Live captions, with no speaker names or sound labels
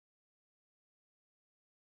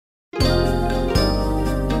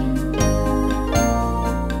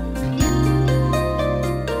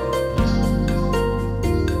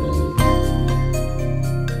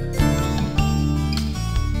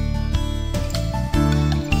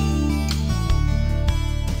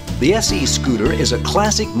The SE Scooter is a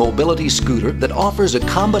classic mobility scooter that offers a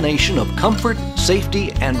combination of comfort,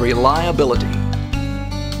 safety, and reliability.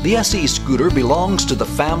 The SE Scooter belongs to the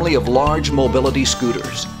family of large mobility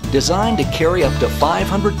scooters, designed to carry up to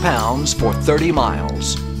 500 pounds for 30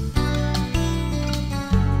 miles.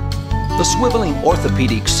 The swiveling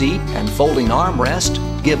orthopedic seat and folding armrest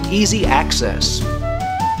give easy access.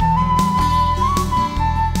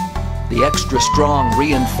 The extra strong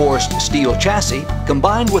reinforced steel chassis,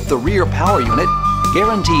 combined with the rear power unit,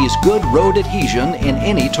 guarantees good road adhesion in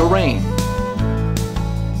any terrain.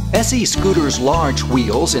 SE Scooter's large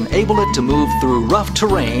wheels enable it to move through rough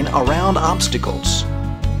terrain around obstacles.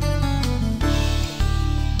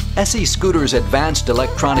 SE Scooter's advanced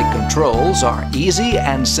electronic controls are easy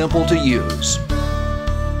and simple to use.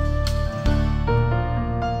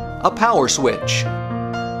 A power switch,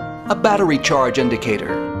 a battery charge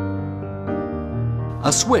indicator,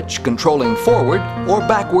 a switch controlling forward or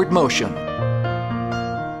backward motion,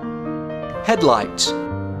 headlights,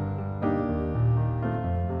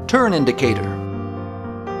 turn indicator.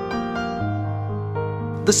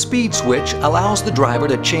 The speed switch allows the driver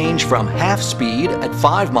to change from half speed at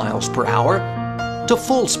 5 miles per hour to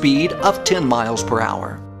full speed of 10 miles per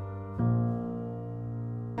hour.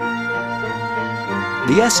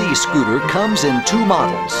 The SE Scooter comes in 2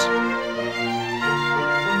 models: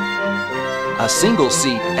 a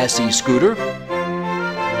single-seat SE Scooter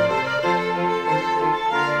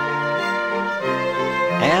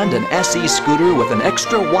and an SE Scooter with an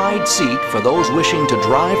extra wide seat for those wishing to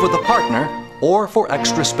drive with a partner or for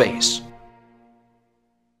extra space.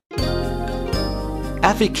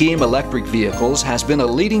 Afiscooter Electric Vehicles has been a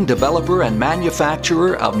leading developer and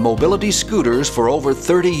manufacturer of mobility scooters for over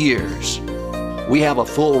 30 years. We have a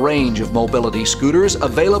full range of mobility scooters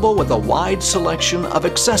available with a wide selection of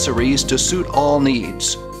accessories to suit all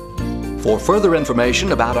needs. For further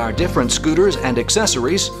information about our different scooters and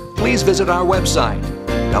accessories, please visit our website,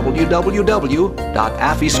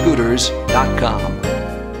 www.afiscooters.com.